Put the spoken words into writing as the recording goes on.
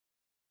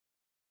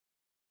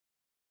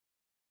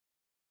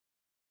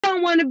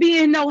don't want to be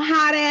in no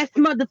hot ass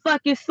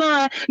motherfucking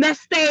sun that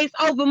stays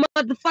over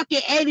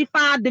motherfucking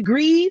 85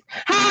 degrees.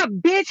 How a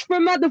bitch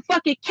from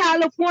motherfucking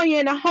California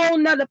in a whole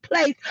nother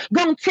place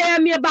gonna tell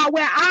me about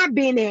where I've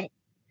been at?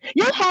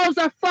 You hoes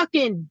are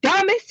fucking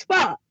dumb as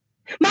fuck.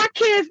 My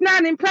kids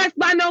not impressed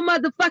by no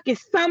motherfucking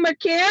summer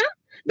camp.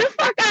 The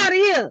fuck out of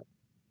here.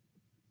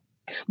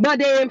 But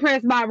they're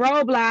impressed by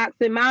Roblox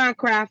and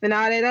Minecraft and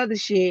all that other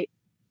shit.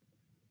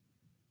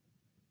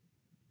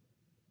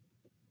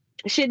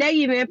 Shit, they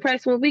even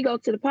impressed when we go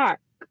to the park.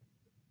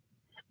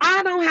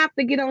 I don't have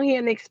to get on here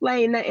and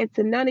explain nothing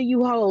to none of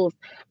you hoes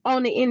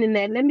on the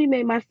internet. Let me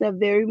make myself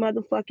very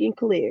motherfucking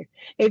clear.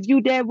 If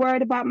you that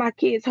worried about my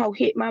kids, ho,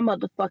 hit my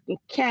motherfucking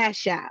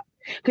cash out.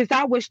 Because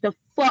I wish the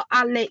fuck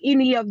I let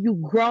any of you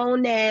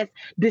grown ass,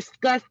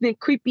 disgusting,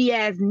 creepy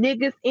ass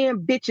niggas and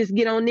bitches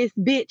get on this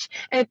bitch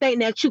and think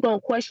that you gonna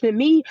question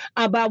me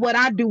about what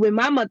I do with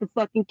my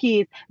motherfucking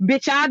kids.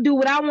 Bitch, I do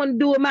what I want to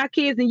do with my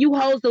kids and you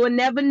hoes will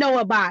never know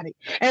about it.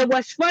 And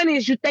what's funny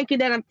is you thinking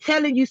that I'm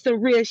telling you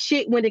some real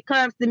shit when it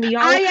comes to me.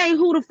 I ain't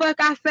who the fuck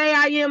I say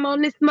I am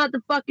on this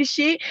motherfucking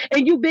shit.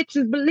 And you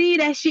bitches believe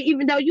that shit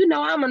even though you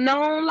know I'm a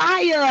known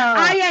liar.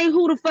 I ain't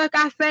who the fuck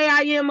I say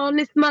I am on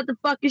this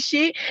motherfucking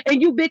shit.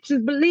 And you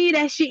bitches believe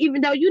that shit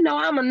even though you know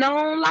I'm a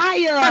known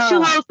liar. But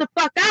you hoes the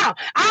fuck out.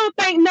 I don't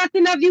think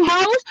nothing of you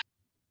hoes.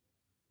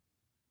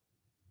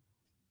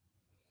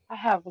 I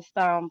have a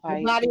sound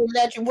bite. Not even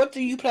that. What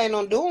do you plan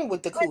on doing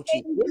with the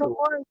coochie?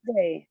 Memorial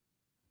Day.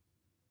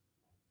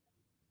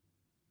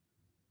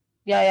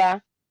 Yeah.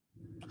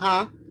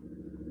 Huh?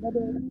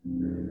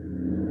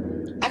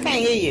 I can't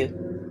hear you.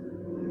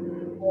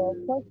 Well,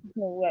 first you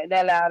can wear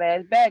that loud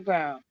ass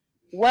background.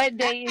 What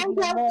day is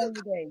Memorial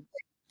Day?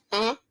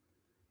 Huh?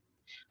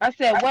 I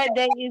said, what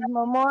day is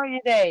Memorial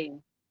Day?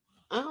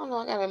 I don't know.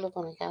 I gotta look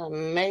on the calendar.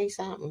 May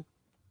something.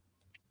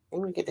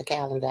 Let me get the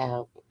calendar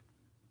out.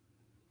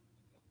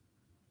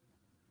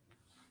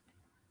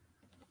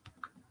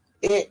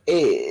 It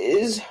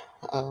is.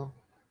 I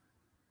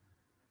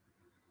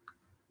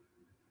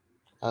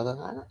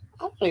don't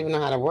even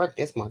know how to work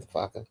this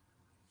motherfucker.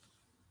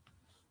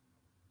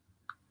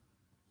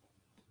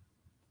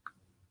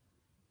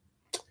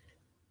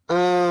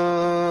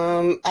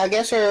 I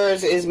guess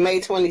hers is May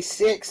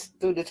 26th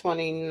through the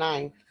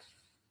 29th.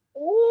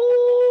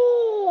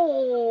 Ooh,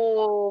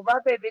 my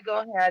baby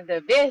gonna have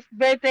the best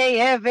birthday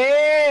ever.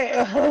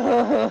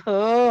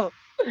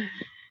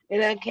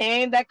 And I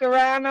came back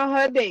around on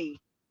her day.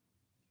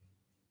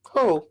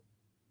 Who?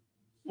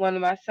 One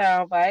of my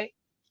sound bites.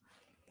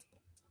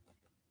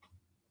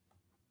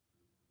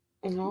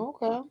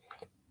 Okay.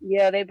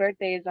 Yeah, their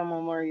birthday is on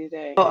Memorial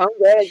Day. Oh, I'm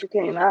glad you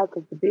came out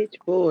because the bitch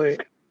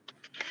bored.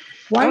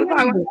 Why you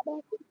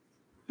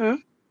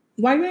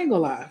ain't go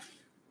live?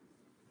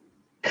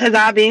 Because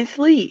I've been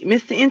asleep.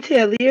 Mr.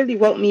 Intel literally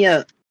woke me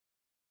up.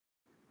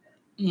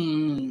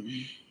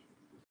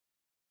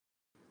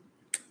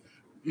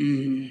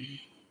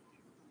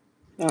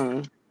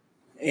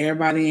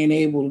 Everybody ain't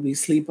able to be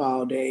asleep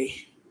all day.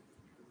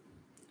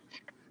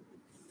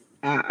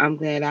 I'm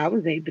glad I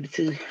was able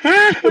to.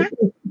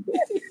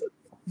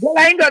 Well,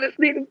 I ain't going to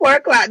sleep at 4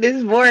 o'clock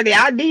this morning.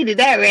 I needed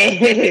that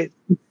rest.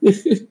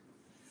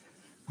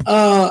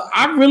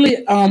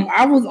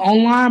 I was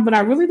online, but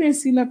I really didn't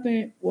see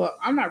nothing. Well,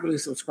 I'm not really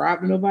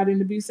subscribed to nobody in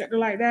the B sector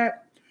like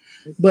that.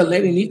 But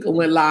Lady Nika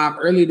went live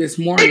early this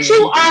morning. But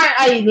you are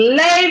a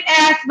lame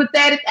ass,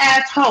 pathetic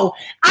asshole.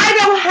 I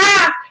don't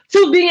have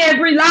to be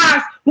every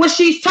live when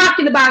she's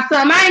talking about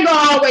something. I ain't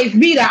gonna always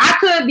be there. I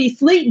could be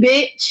asleep,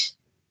 bitch.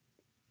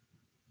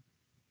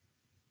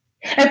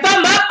 If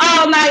I'm up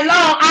all night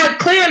long,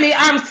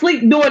 I'm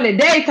asleep during the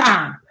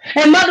daytime.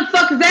 And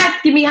motherfuckers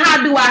asking me,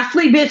 how do I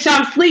sleep? Bitch,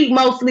 I'm asleep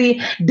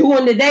mostly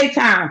during the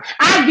daytime.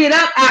 I get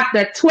up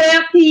after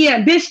 12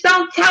 p.m. Bitch,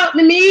 don't talk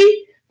to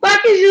me.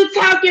 What is you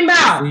talking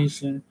about?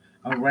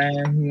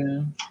 Around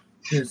here,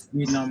 just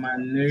getting on my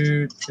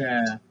nerves.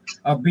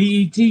 A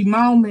BET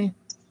moment.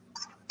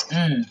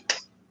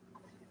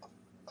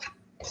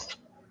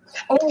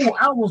 Oh,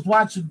 I was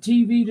watching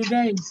TV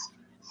today.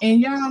 And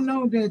y'all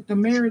know that the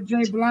Mary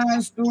J.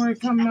 Blige story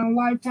coming on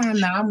Lifetime.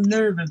 Now, I'm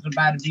nervous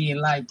about it being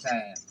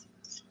Lifetime.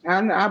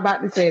 I'm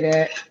about to say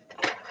that.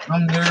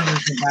 I'm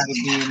nervous about it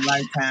being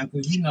Lifetime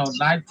because, you know,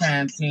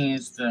 Lifetime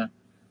tends to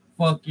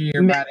fuck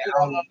everybody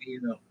all of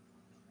it up.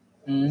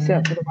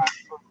 Except for the white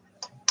one.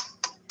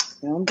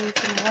 Don't do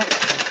too much.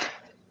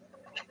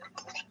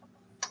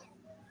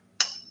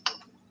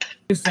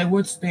 They say,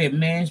 what's that?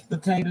 Mashed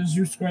potatoes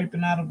you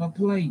scraping out of a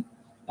plate?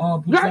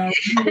 Pizarro.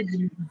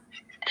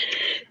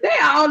 They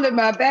all in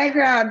my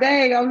background.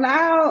 Dang, I'm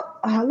loud.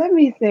 Let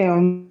me see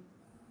them.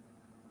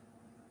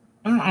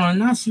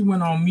 Now she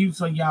went on mute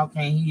so y'all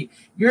can't hear.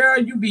 Girl,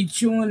 you be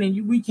chewing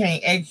and we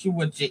can't ask you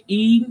what you're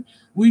eating.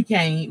 We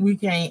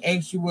can't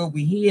ask you what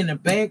we hear in the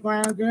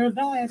background, girl.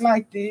 Don't act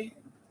like that.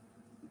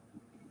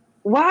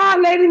 Why,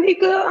 Lady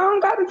Nika? I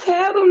don't gotta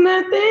tell them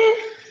nothing.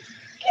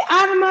 Get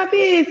out of my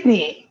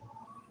business.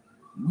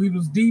 We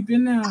was deep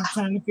in there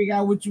trying to figure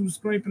out what you was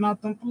scraping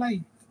off them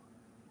plates.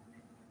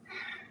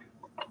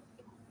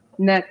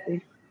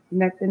 Nothing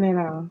at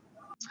all.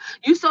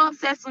 You so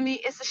obsessed with me,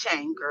 it's a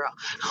shame, girl.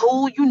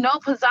 Who you know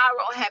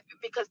Pizarro happy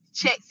because the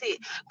checks hit.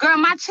 Girl,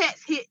 my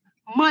checks hit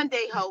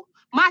Monday, ho.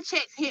 My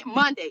checks hit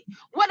Monday.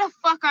 What the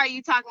fuck are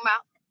you talking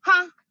about?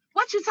 Huh?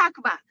 What you talking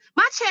about?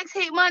 My checks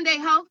hit Monday,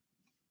 ho.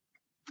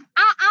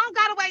 I don't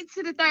gotta wait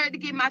till the 3rd to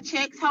get my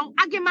checks, ho.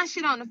 I get my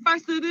shit on the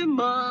 1st of the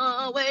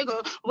month. Wake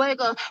up, wake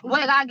up,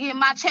 wake up. I get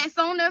my checks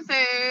on the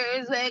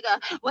 1st. Wake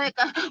up, wake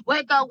up,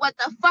 wake up. What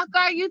the fuck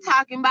are you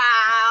talking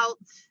about?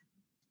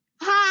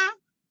 Huh?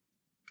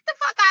 Get the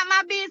fuck out of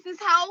my business,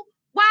 ho.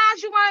 Why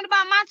is you worrying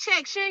about my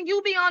check? Shouldn't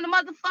you be on the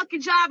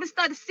motherfucking job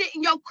instead of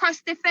sitting your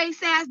crusty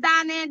face ass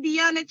down there in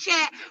the other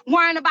chat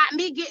worrying about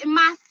me getting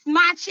my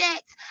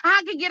checks?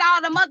 I can get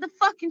all the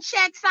motherfucking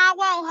checks I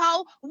want,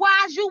 ho.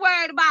 Why is you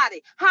worried about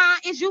it? Huh?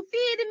 Is you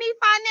feeding me,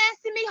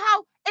 financing me,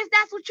 ho? Is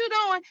that what you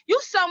doing? You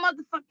so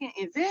motherfucking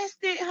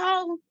invested,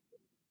 ho.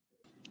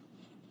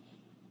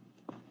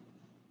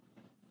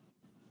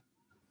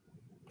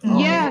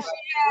 Yeah,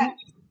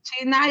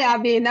 she now y'all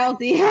being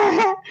nosy.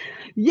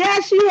 Yeah,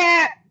 she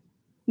had.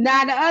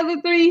 Now the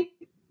other 3,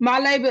 my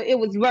label, it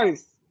was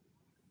worse.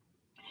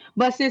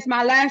 But since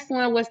my last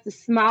one was the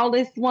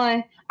smallest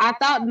one, I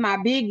thought my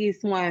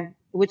biggest one,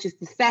 which is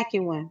the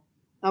second one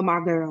of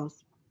my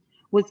girls,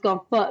 was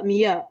gonna fuck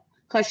me up.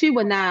 Cause she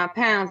was 9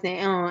 pounds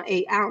and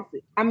 8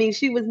 ounces. I mean,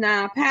 she was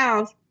 9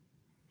 pounds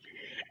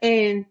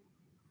and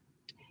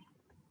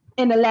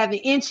 11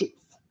 inches.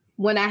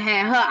 When I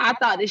had her, I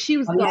thought that she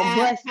was gonna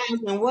bust.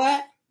 Pounds and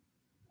what?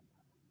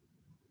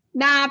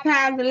 9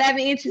 pounds, 11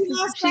 inches.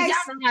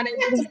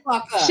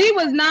 She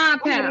was 9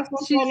 pounds.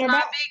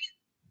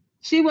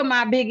 She was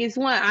my biggest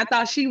one. I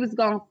thought she was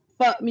gonna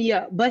fuck me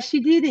up, but she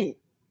didn't.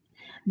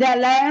 That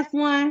last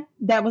one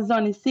that was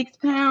only 6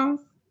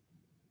 pounds,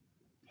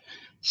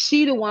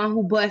 she the one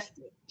who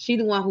busted. She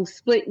the one who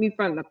split me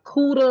from the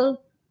cooter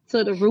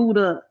to the root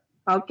up.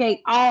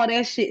 Okay, all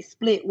that shit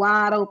split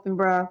wide open,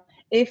 bro.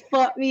 It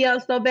fucked me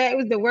up so bad. It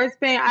was the worst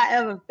pain I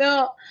ever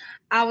felt.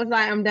 I was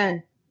like, I'm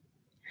done.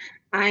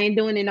 I ain't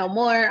doing it no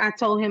more. I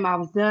told him I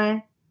was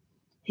done.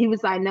 He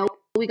was like, no,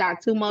 we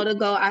got 2 more to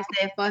go. I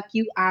said, fuck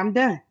you, I'm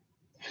done.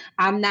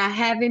 I'm not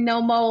having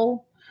no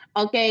more.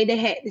 Okay, they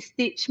had to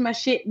stitch my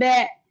shit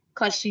back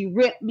because she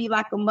ripped me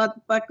like a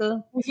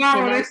motherfucker.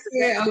 No, they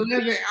said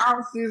 11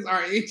 ounces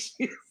or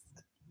inches.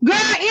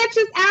 Girl,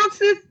 inches,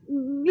 ounces,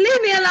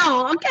 leave me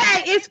alone,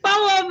 okay? It's 4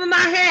 over my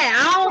head.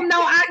 I don't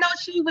know. I know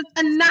she was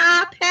 9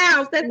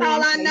 pounds. That's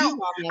all I know.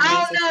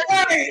 I don't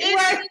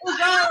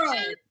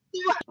know.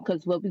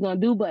 Because what we're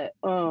going to do, but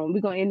we're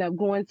going to end up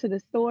going to the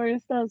store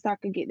and stuff so I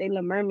can get their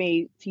Little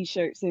Mermaid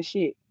t-shirts and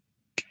shit.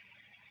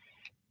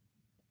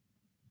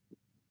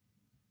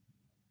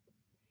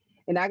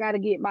 And I got to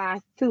get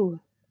mine too.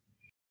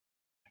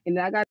 And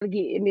I got to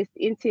get Mr.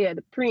 Intel,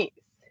 the Prince.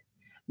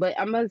 But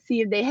I'm going to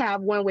see if they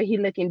have one where he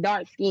looking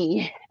dark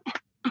skinned.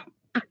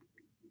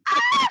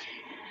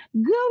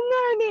 Good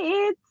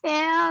morning,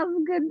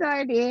 Intel. Good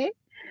morning.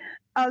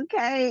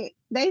 Okay.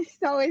 They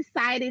so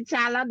excited,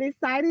 child. I'm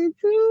excited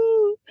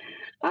too.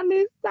 I'm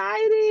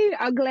excited.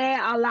 I'm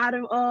glad a lot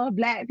of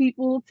Black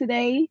people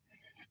today,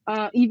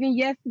 even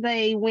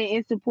yesterday, went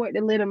and support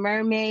the Little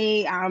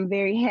Mermaid. I'm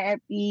very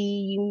happy,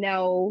 you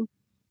know.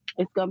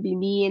 It's gonna be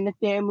me and the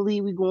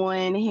family. We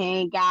going to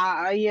hang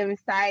out. I am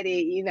excited,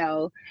 you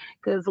know,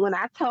 because when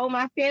I told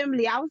my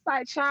family, I was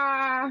like,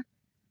 "Child,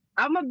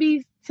 I'm gonna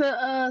be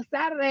to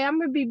Saturday. I'm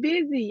gonna be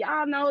busy.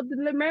 Y'all know the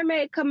Little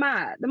Mermaid come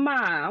out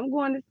tomorrow. I'm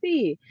going to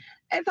see it."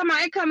 And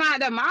somebody come out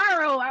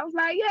tomorrow. I was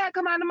like, "Yeah,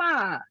 come out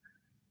tomorrow."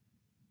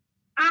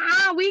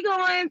 We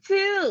going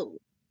too.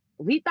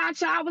 We thought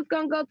y'all was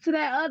gonna go to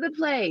that other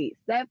place,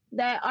 that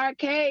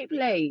arcade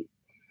place.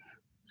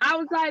 I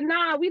was like,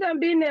 nah, we done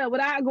been there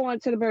without going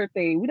to the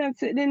birthday. We done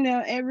sit in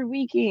there every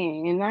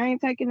weekend, and I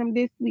ain't taking them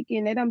this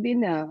weekend. They done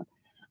been there.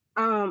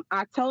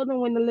 I told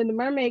them when the Little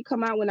Mermaid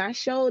come out, when I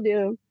showed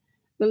them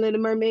the Little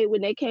Mermaid,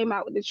 when they came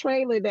out with the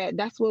trailer,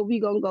 that's what we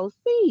gonna go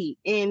see.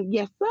 And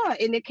yes, sir.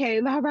 And it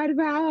came out right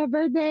about her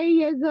birthday.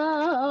 Yes, sir.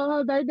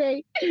 Her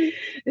birthday.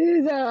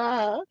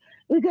 So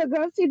we gonna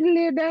go see the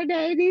Little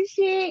Mermaid and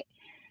shit.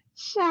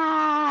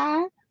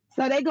 Shy.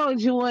 So they gonna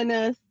join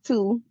us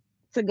too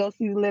to go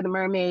see the Little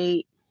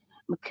Mermaid.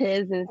 My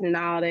cousins and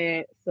all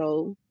that.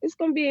 So it's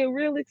gonna be a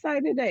real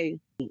exciting day.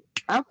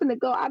 I'm finna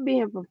go. I've been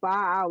here for 5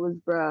 hours,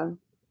 bro.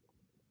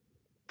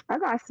 I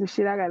got some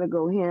shit I gotta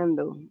go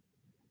handle.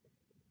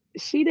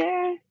 Is she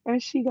there or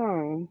is she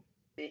gone?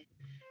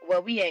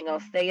 Well, we ain't gonna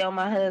stay on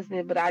my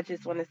husband, but I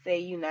just wanna say,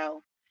 you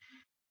know,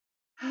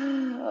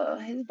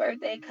 his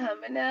birthday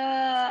coming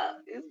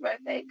up. His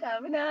birthday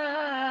coming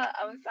up.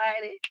 I'm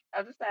excited.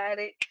 I'm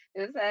excited.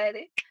 I'm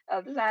excited.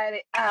 I'm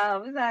excited.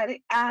 I'm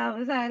excited.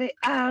 I'm excited.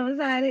 I'm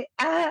excited.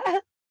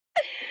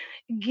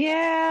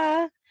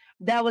 Yeah,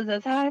 that was a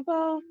typo.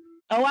 Oh,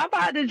 I'm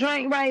about to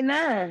drink right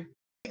now.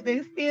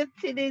 They still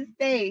to this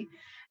day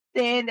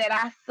saying that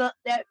I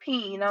sucked that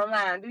peen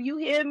online. Do you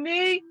hear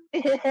me?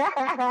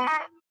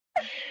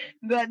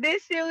 But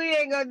this year we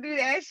ain't gonna do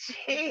that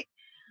shit.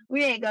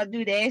 We ain't gonna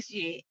do that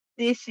shit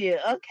this year,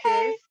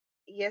 okay?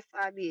 Yes,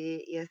 I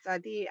did. Yes, I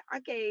did. I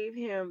gave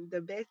him the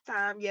best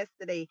time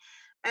yesterday.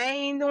 I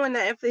ain't doing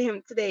nothing for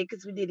him today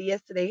because we did it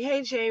yesterday.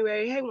 Hey,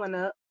 January. Hey, one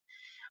up.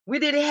 We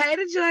did it. Hey,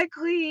 the Joy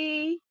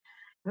Queen.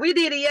 We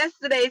did it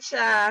yesterday,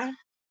 child.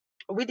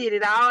 We did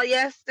it all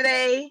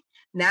yesterday.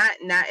 Not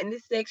in the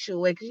sexual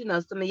way, because you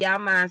know some of y'all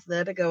minds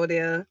love to go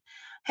there.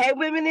 Hey,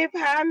 women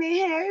empowerment.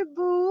 Hey,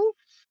 boo.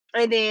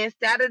 And then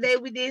Saturday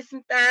we did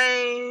some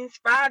things.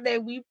 Friday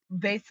we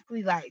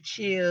basically like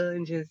chill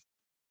and just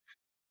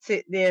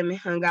sit them and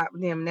hung out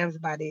with them, and that was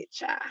about it,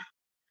 child.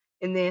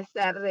 And then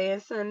Saturday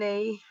and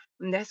Sunday,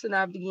 and that's when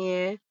I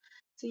began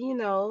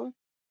to,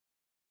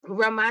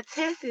 run my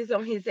tests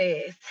on his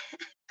ass.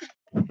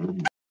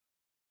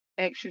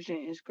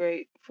 Estrogen is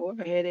great for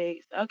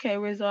headaches. Okay,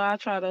 Rizzo, I'll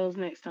try those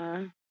next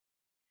time.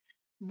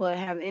 But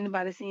have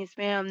anybody seen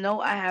Spam? No,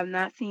 I have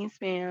not seen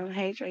Spam.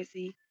 Hey,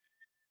 Tracy.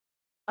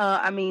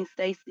 I mean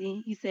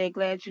Stacy. He said,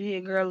 "Glad you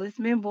here, girl. It's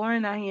been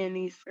boring out here in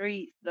these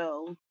streets,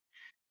 though."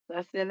 So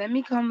I said, "Let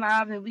me come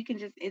live and we can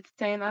just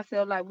entertain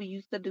ourselves like we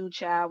used to do,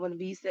 child. When the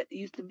B set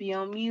used to be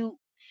on mute,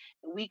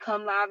 and we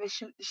come live and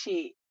shoot the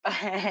shit."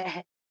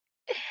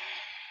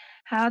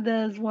 How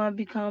does one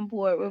become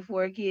bored with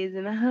 4 kids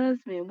and a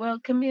husband? Well,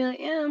 Camille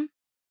M.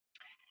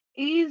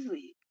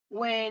 Easily.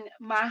 When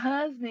my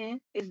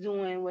husband is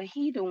doing what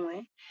he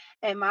doing,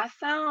 and my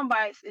sound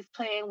bites is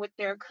playing with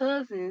their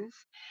cousins,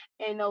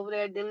 and over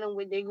there dealing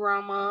with their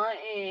grandma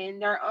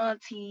and their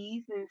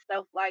aunties and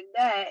stuff like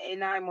that,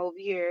 and I'm over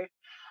here,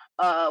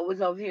 was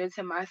over here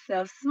to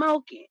myself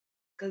smoking,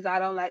 because I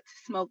don't like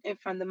to smoke in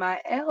front of my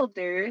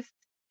elders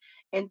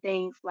and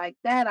things like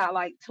that. I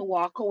like to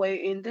walk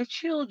away in the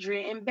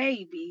children and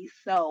babies,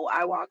 so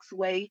I walks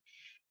away.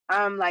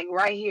 I'm like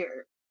right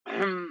here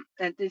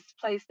at this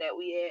place that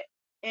we at.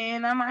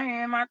 And I'm out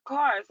here in my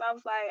car. So I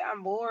was like,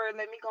 I'm bored.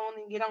 Let me go on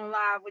and get on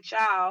live with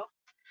y'all.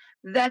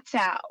 That's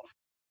how.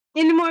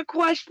 Any more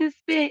questions,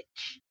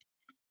 bitch?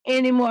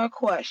 Any more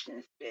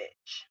questions,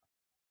 bitch?